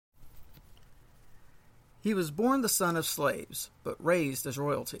He was born the son of slaves, but raised as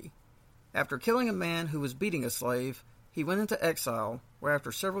royalty. After killing a man who was beating a slave, he went into exile, where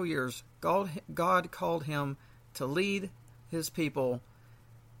after several years, God called him to lead his people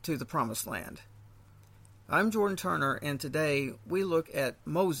to the Promised Land. I'm Jordan Turner, and today we look at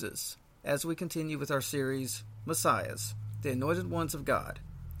Moses as we continue with our series, Messiahs, the Anointed Ones of God.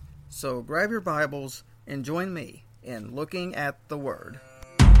 So grab your Bibles and join me in looking at the Word.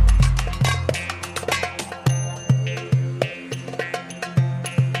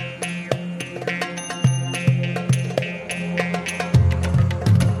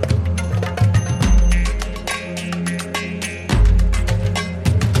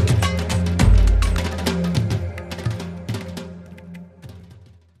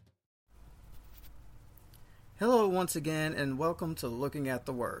 Hello once again, and welcome to Looking at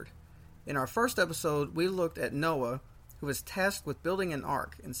the Word. In our first episode, we looked at Noah, who was tasked with building an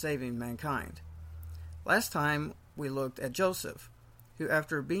ark and saving mankind. Last time, we looked at Joseph, who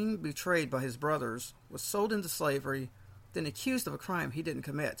after being betrayed by his brothers, was sold into slavery, then accused of a crime he didn't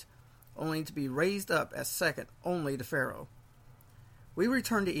commit, only to be raised up as second only to Pharaoh. We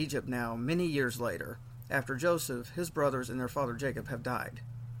return to Egypt now, many years later, after Joseph, his brothers, and their father Jacob have died.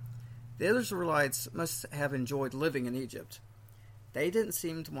 The Israelites must have enjoyed living in Egypt. They didn't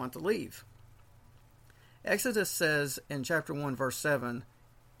seem to want to leave. Exodus says in chapter 1, verse 7,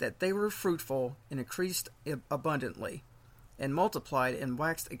 that they were fruitful and increased abundantly, and multiplied and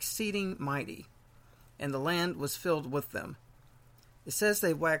waxed exceeding mighty, and the land was filled with them. It says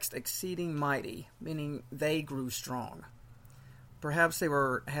they waxed exceeding mighty, meaning they grew strong. Perhaps they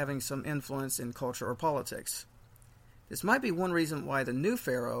were having some influence in culture or politics. This might be one reason why the new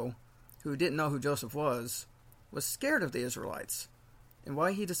Pharaoh, who didn't know who Joseph was scared of the Israelites, and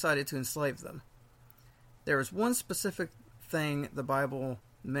why he decided to enslave them. There is one specific thing the Bible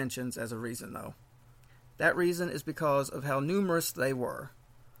mentions as a reason, though. That reason is because of how numerous they were.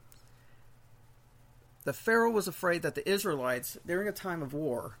 The Pharaoh was afraid that the Israelites, during a time of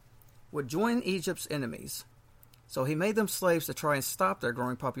war, would join Egypt's enemies, so he made them slaves to try and stop their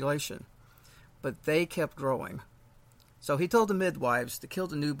growing population. But they kept growing. So he told the midwives to kill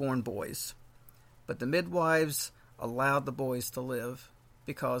the newborn boys. But the midwives allowed the boys to live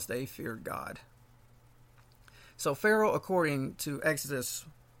because they feared God. So Pharaoh, according to Exodus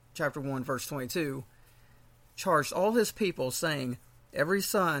chapter 1, verse 22, charged all his people, saying, "Every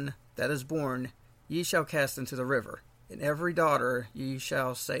son that is born ye shall cast into the river, and every daughter ye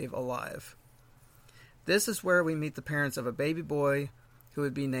shall save alive." This is where we meet the parents of a baby boy who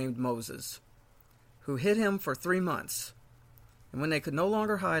would be named Moses, who hid him for 3 months. And when they could no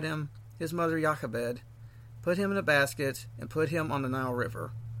longer hide him, his mother Jochebed put him in a basket and put him on the Nile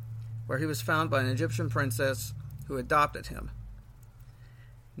River, where he was found by an Egyptian princess who adopted him.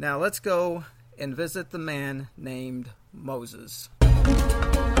 Now let's go and visit the man named Moses.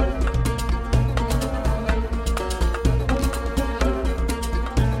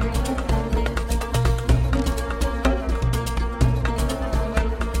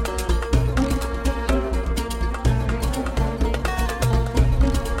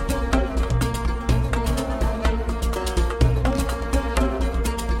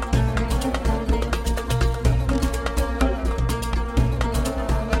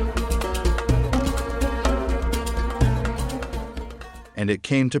 And it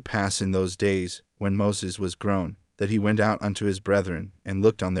came to pass in those days, when Moses was grown, that he went out unto his brethren, and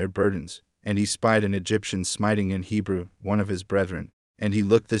looked on their burdens. And he spied an Egyptian smiting an Hebrew, one of his brethren. And he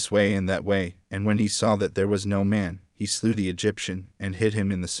looked this way and that way, and when he saw that there was no man, he slew the Egyptian, and hid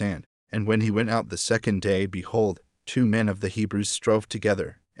him in the sand. And when he went out the second day, behold, 2 men of the Hebrews strove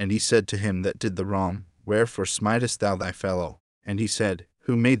together. And he said to him that did the wrong, Wherefore smitest thou thy fellow? And he said,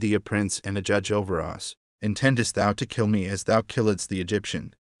 Who made thee a prince and a judge over us? Intendest thou to kill me as thou killedst the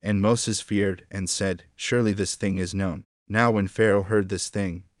Egyptian? And Moses feared, and said, Surely this thing is known. Now when Pharaoh heard this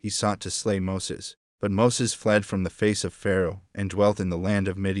thing, he sought to slay Moses. But Moses fled from the face of Pharaoh, and dwelt in the land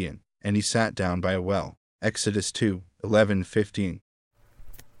of Midian. And he sat down by a well. Exodus 2:11-15.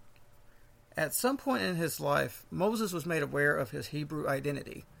 At some point in his life, Moses was made aware of his Hebrew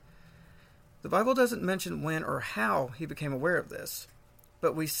identity. The Bible doesn't mention when or how he became aware of this,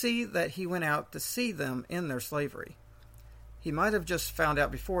 but we see that he went out to see them in their slavery. He might have just found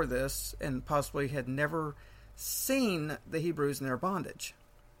out before this, and possibly had never seen the Hebrews in their bondage.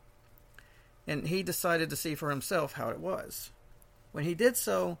 And he decided to see for himself how it was. When he did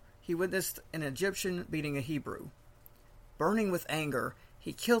so, he witnessed an Egyptian beating a Hebrew. Burning with anger,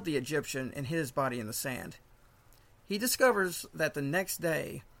 he killed the Egyptian and hid his body in the sand. He discovers that the next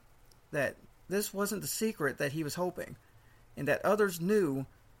day that this wasn't the secret that he was hoping, and that others knew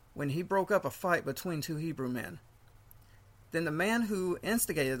when he broke up a fight between two Hebrew men. Then the man who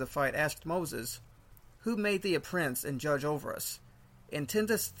instigated the fight asked Moses, "Who made thee a prince and judge over us?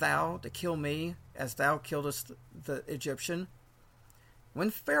 Intendest thou to kill me as thou killedst the Egyptian?" When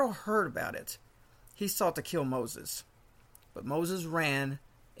Pharaoh heard about it, he sought to kill Moses. But Moses ran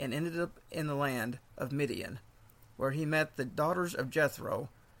and ended up in the land of Midian, where he met the daughters of Jethro,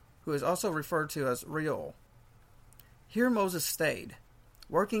 who is also referred to as Reuel. Here Moses stayed,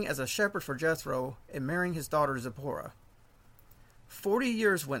 working as a shepherd for Jethro and marrying his daughter Zipporah. 40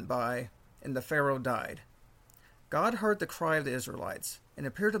 years went by, and the Pharaoh died. God heard the cry of the Israelites and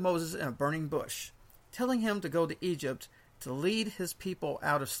appeared to Moses in a burning bush, telling him to go to Egypt to lead his people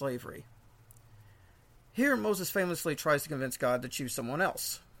out of slavery. Here Moses famously tries to convince God to choose someone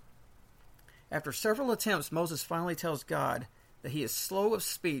else. After several attempts, Moses finally tells God that he is slow of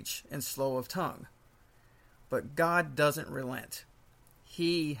speech and slow of tongue. But God doesn't relent.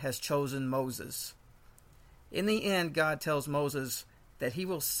 He has chosen Moses. In the end, God tells Moses that he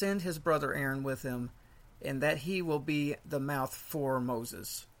will send his brother Aaron with him, and that he will be the mouth for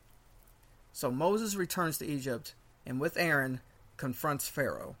Moses. So Moses returns to Egypt, and with Aaron, confronts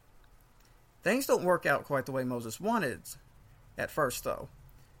Pharaoh. Things don't work out quite the way Moses wanted at first, though,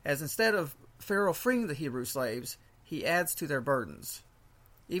 as instead of Pharaoh freeing the Hebrew slaves, he adds to their burdens.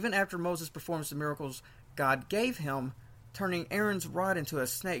 Even after Moses performs the miracles God gave him, turning Aaron's rod into a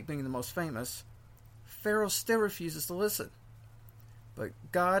snake being the most famous, Pharaoh still refuses to listen. But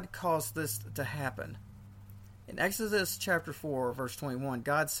God caused this to happen. In Exodus chapter 4, verse 21,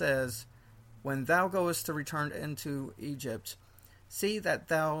 God says, "When thou goest to return into Egypt, see that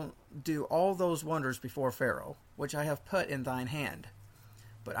thou do all those wonders before Pharaoh, which I have put in thine hand.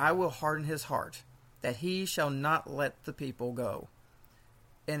 But I will harden his heart, that he shall not let the people go."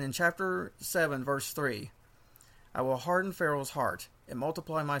 And in chapter 7, verse 3, "I will harden Pharaoh's heart, and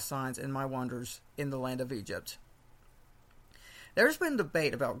multiply my signs and my wonders in the land of Egypt." There's been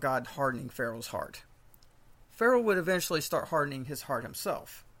debate about God hardening Pharaoh's heart. Pharaoh would eventually start hardening his heart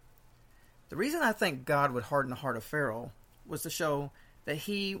himself. The reason I think God would harden the heart of Pharaoh was to show that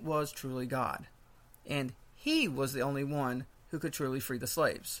he was truly God, and he was the only one who could truly free the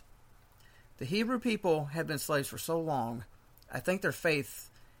slaves. The Hebrew people had been slaves for so long, I think their faith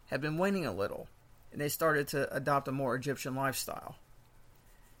had been waning a little, and they started to adopt a more Egyptian lifestyle.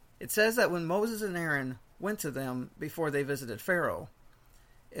 It says that when Moses and Aaron went to them before they visited Pharaoh,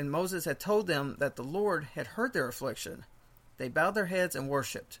 and Moses had told them that the Lord had heard their affliction, they bowed their heads and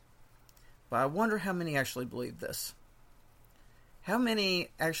worshipped. But I wonder how many actually believed this. How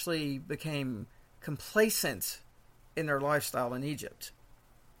many actually became complacent in their lifestyle in Egypt?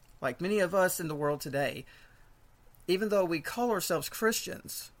 Like many of us in the world today, even though we call ourselves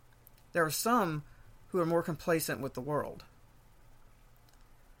Christians, there are some who are more complacent with the world.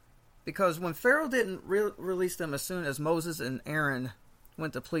 Because when Pharaoh didn't release them as soon as Moses and Aaron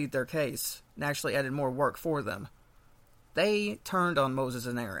went to plead their case and actually added more work for them, they turned on Moses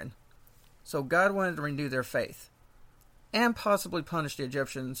and Aaron. So God wanted to renew their faith and possibly punish the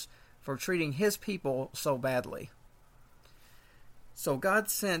Egyptians for treating his people so badly. So God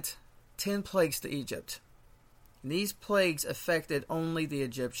sent 10 plagues to Egypt. And these plagues affected only the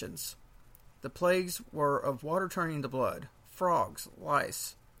Egyptians. The plagues were of water turning to blood, frogs,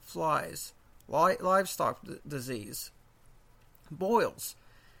 lice, flies, livestock disease, boils,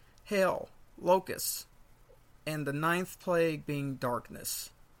 hail, locusts, and the 9th plague being darkness.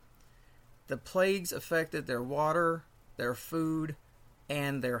 The plagues affected their water, their food,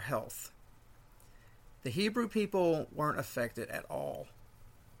 and their health. The Hebrew people weren't affected at all.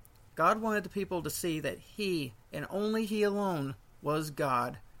 God wanted the people to see that he, and only he alone, was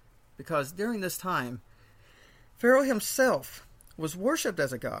God, because during this time, Pharaoh himself was worshipped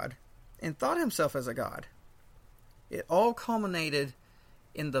as a god and thought himself as a god. It all culminated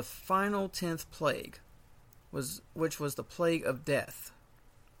in the final 10th plague, which was the plague of death.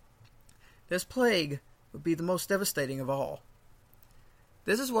 This plague would be the most devastating of all.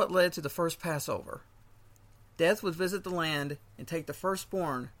 This is what led to the first Passover. Death would visit the land and take the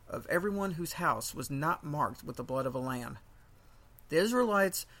firstborn of everyone whose house was not marked with the blood of a lamb. The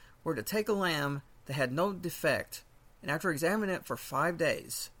Israelites were to take a lamb that had no defect, and after examining it for 5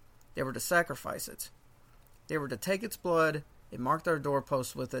 days, they were to sacrifice it. They were to take its blood and mark their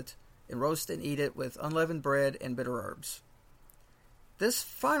doorposts with it, and roast and eat it with unleavened bread and bitter herbs. This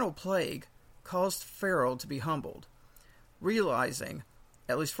final plague caused Pharaoh to be humbled, realizing,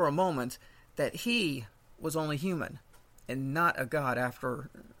 at least for a moment, that he was only human and not a god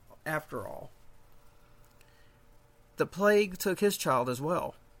after all. The plague took his child as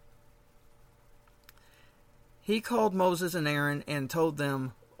well. He called Moses and Aaron and told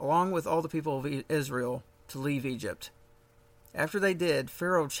them along with all the people of Israel, to leave Egypt. After they did,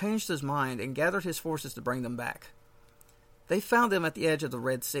 Pharaoh changed his mind and gathered his forces to bring them back. They found them at the edge of the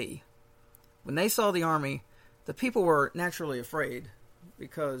Red Sea. When they saw the army, the people were naturally afraid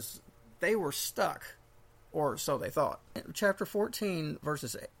because they were stuck, or so they thought. In chapter 14,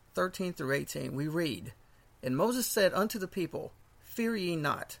 verses 13 through 18, we read, "And Moses said unto the people, Fear ye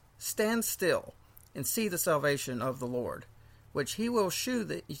not, stand still, and see the salvation of the Lord, which he will shew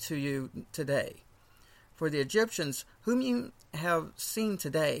to you today. For the Egyptians whom ye have seen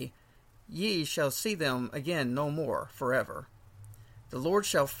today, ye shall see them again no more forever. The Lord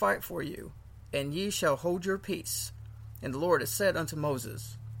shall fight for you, and ye shall hold your peace. And the Lord has said unto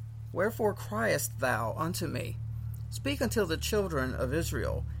Moses, Wherefore criest thou unto me? Speak until the children of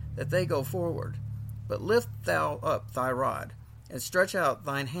Israel, that they go forward. But lift thou up thy rod, and stretch out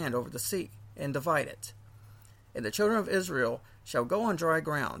thine hand over the sea, and divide it. And the children of Israel shall go on dry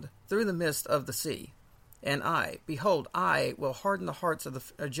ground through the midst of the sea. And behold, I will harden the hearts of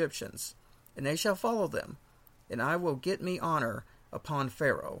the Egyptians, and they shall follow them. And I will get me honor upon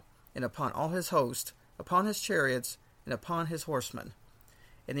Pharaoh, and upon all his host, upon his chariots, and upon his horsemen.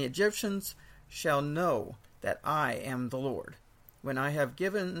 And the Egyptians shall know that I am the Lord, when I have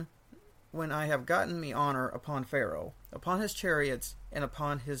gotten me honor upon Pharaoh, upon his chariots, and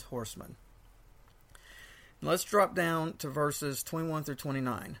upon his horsemen." Let's drop down to verses 21 through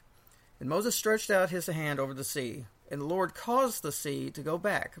 29. "And Moses stretched out his hand over the sea, and the Lord caused the sea to go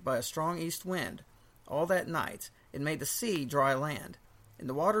back by a strong east wind all that night, and made the sea dry land, and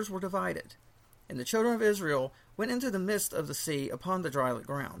the waters were divided. And the children of Israel went into the midst of the sea upon the dry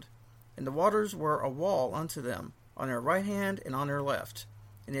ground, and the waters were a wall unto them on their right hand and on their left.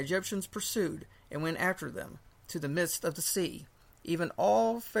 And the Egyptians pursued and went after them to the midst of the sea, even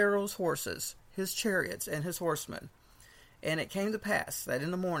all Pharaoh's horses, his chariots, and his horsemen. And it came to pass that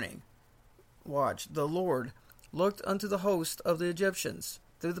in the morning watch the Lord looked unto the host of the Egyptians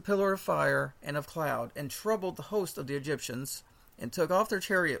through the pillar of fire and of cloud, and troubled the host of the Egyptians, and took off their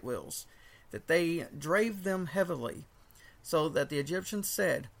chariot wheels, that they drave them heavily, so that the Egyptians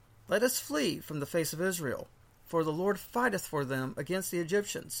said, Let us flee from the face of Israel, for the Lord fighteth for them against the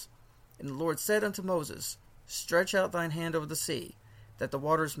Egyptians. And the Lord said unto Moses, Stretch out thine hand over the sea, that the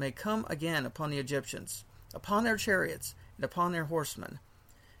waters may come again upon the Egyptians, upon their chariots, and upon their horsemen.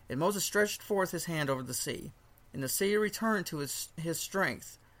 And Moses stretched forth his hand over the sea, and the sea returned to his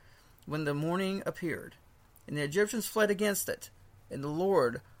strength when the morning appeared. And the Egyptians fled against it, and the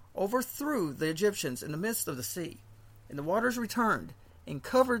Lord overthrew the Egyptians in the midst of the sea. And the waters returned, and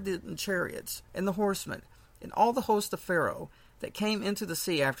covered the chariots, and the horsemen, and all the host of Pharaoh that came into the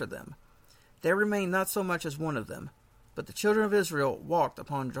sea after them. There remained not so much as one of them, but the children of Israel walked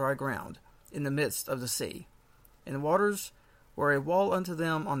upon dry ground in the midst of the sea. And the waters were a wall unto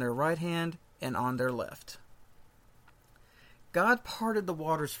them on their right hand and on their left." God parted the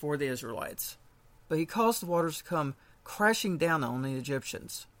waters for the Israelites, but he caused the waters to come crashing down on the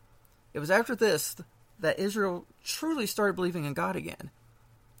Egyptians. It was after this that Israel truly started believing in God again,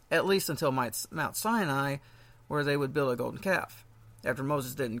 at least until Mount Sinai, where they would build a golden calf, after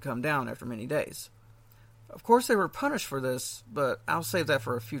Moses didn't come down after many days. Of course, they were punished for this, but I'll save that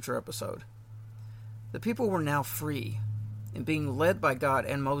for a future episode. The people were now free, and being led by God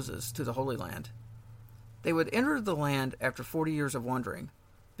and Moses to the Holy Land. They would enter the land after 40 years of wandering,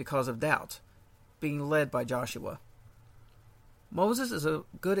 because of doubt, being led by Joshua. Moses is a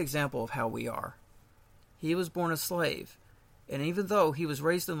good example of how we are. He was born a slave, and even though he was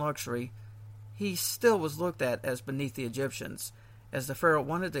raised in luxury, he still was looked at as beneath the Egyptians, as the Pharaoh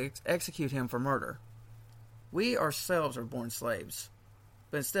wanted to execute him for murder. We ourselves are born slaves,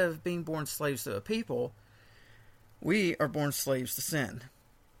 but instead of being born slaves to a people, we are born slaves to sin.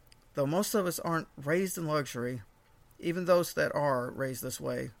 Though most of us aren't raised in luxury, even those that are raised this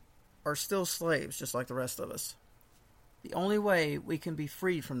way are still slaves just like the rest of us. The only way we can be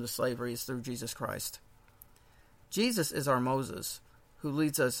freed from this slavery is through Jesus Christ. Jesus is our Moses, who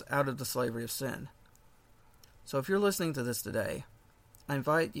leads us out of the slavery of sin. So if you're listening to this today, I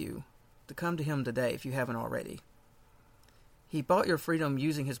invite you to come to him today if you haven't already. He bought your freedom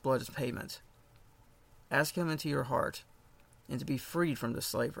using his blood as payment. Ask him into your heart and to be freed from this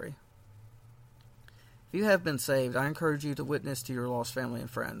slavery. If you have been saved, I encourage you to witness to your lost family and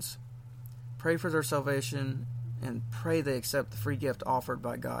friends. Pray for their salvation and pray they accept the free gift offered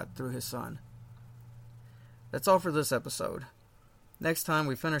by God through his Son. That's all for this episode. Next time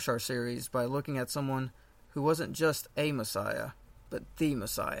we finish our series by looking at someone who wasn't just a Messiah, but the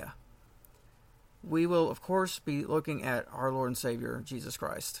Messiah. We will, of course, be looking at our Lord and Savior, Jesus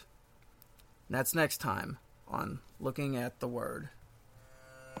Christ. And that's next time on Looking at the Word.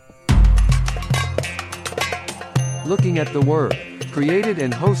 Looking at the Word. Created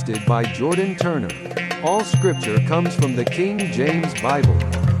and hosted by Jordan Turner. All scripture comes from the King James Bible.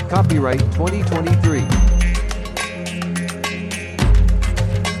 Copyright 2023.